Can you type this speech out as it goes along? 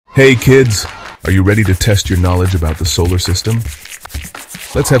Hey kids, are you ready to test your knowledge about the solar system?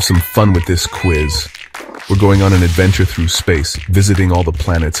 Let's have some fun with this quiz. We're going on an adventure through space, visiting all the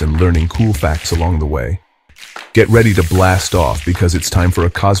planets and learning cool facts along the way. Get ready to blast off because it's time for a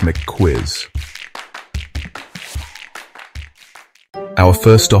cosmic quiz. Our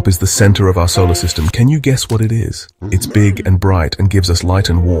first stop is the center of our solar system. Can you guess what it is? It's big and bright and gives us light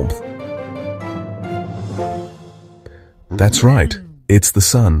and warmth. That's right, it's the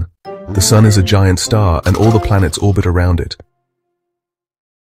sun. The sun is a giant star and all the planets orbit around it.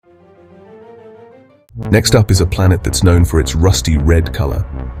 Next up is a planet that's known for its rusty red color.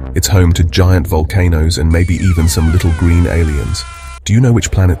 It's home to giant volcanoes and maybe even some little green aliens. Do you know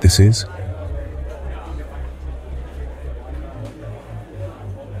which planet this is?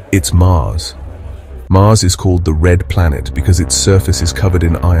 It's Mars. Mars is called the red planet because its surface is covered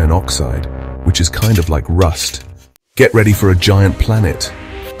in iron oxide, which is kind of like rust. Get ready for a giant planet.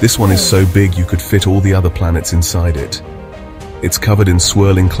 This one is so big you could fit all the other planets inside it. It's covered in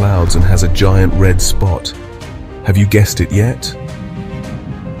swirling clouds and has a giant red spot. Have you guessed it yet?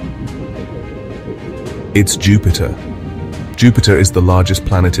 It's Jupiter. Jupiter is the largest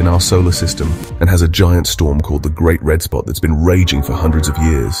planet in our solar system and has a giant storm called the Great Red Spot that's been raging for hundreds of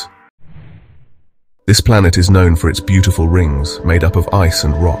years. This planet is known for its beautiful rings made up of ice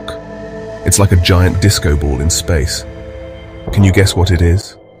and rock. It's like a giant disco ball in space. Can you guess what it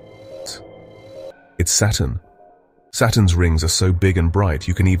is? It's Saturn. Saturn's rings are so big and bright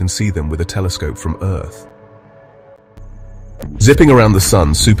you can even see them with a telescope from Earth. Zipping around the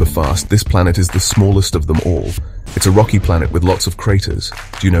sun super fast, this planet is the smallest of them all. It's a rocky planet with lots of craters.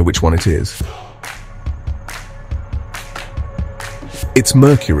 Do you know which one it is? It's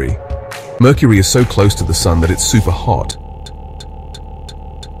Mercury. Mercury is so close to the sun that it's super hot.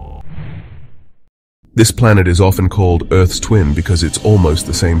 This planet is often called Earth's twin because it's almost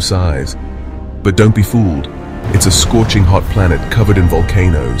the same size. But don't be fooled. It's a scorching hot planet covered in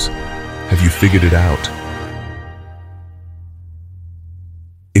volcanoes. Have you figured it out?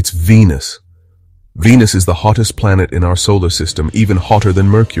 It's Venus. Venus is the hottest planet in our solar system, even hotter than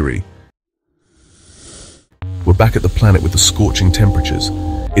Mercury. We're back at the planet with the scorching temperatures.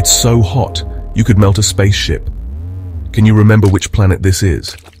 It's so hot, you could melt a spaceship. Can you remember which planet this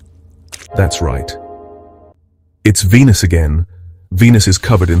is? That's right. It's Venus again. Venus is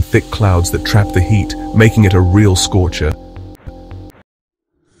covered in thick clouds that trap the heat, making it a real scorcher.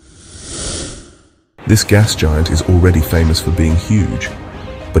 This gas giant is already famous for being huge,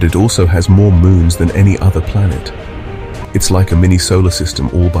 but it also has more moons than any other planet. It's like a mini solar system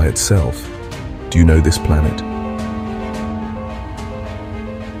all by itself. Do you know this planet?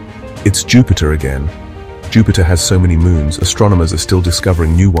 It's Jupiter again. Jupiter has so many moons, astronomers are still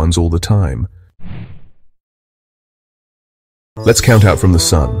discovering new ones all the time. Let's count out from the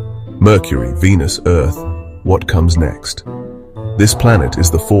sun. Mercury, Venus, Earth. What comes next? This planet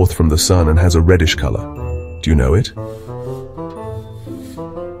is the fourth from the sun and has a reddish color. Do you know it?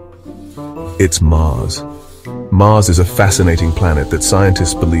 It's Mars. Mars is a fascinating planet that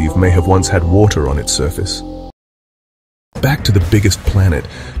scientists believe may have once had water on its surface. Back to the biggest planet.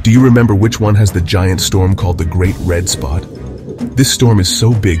 Do you remember which one has the giant storm called the Great Red Spot? This storm is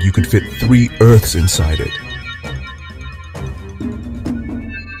so big you could fit 3 Earths inside it.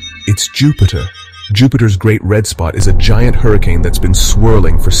 It's Jupiter. Jupiter's Great Red Spot is a giant hurricane that's been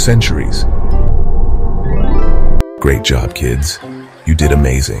swirling for centuries. Great job, kids. You did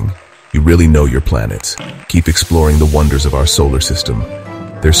amazing. You really know your planets. Keep exploring the wonders of our solar system.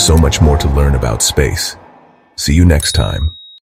 There's so much more to learn about space. See you next time.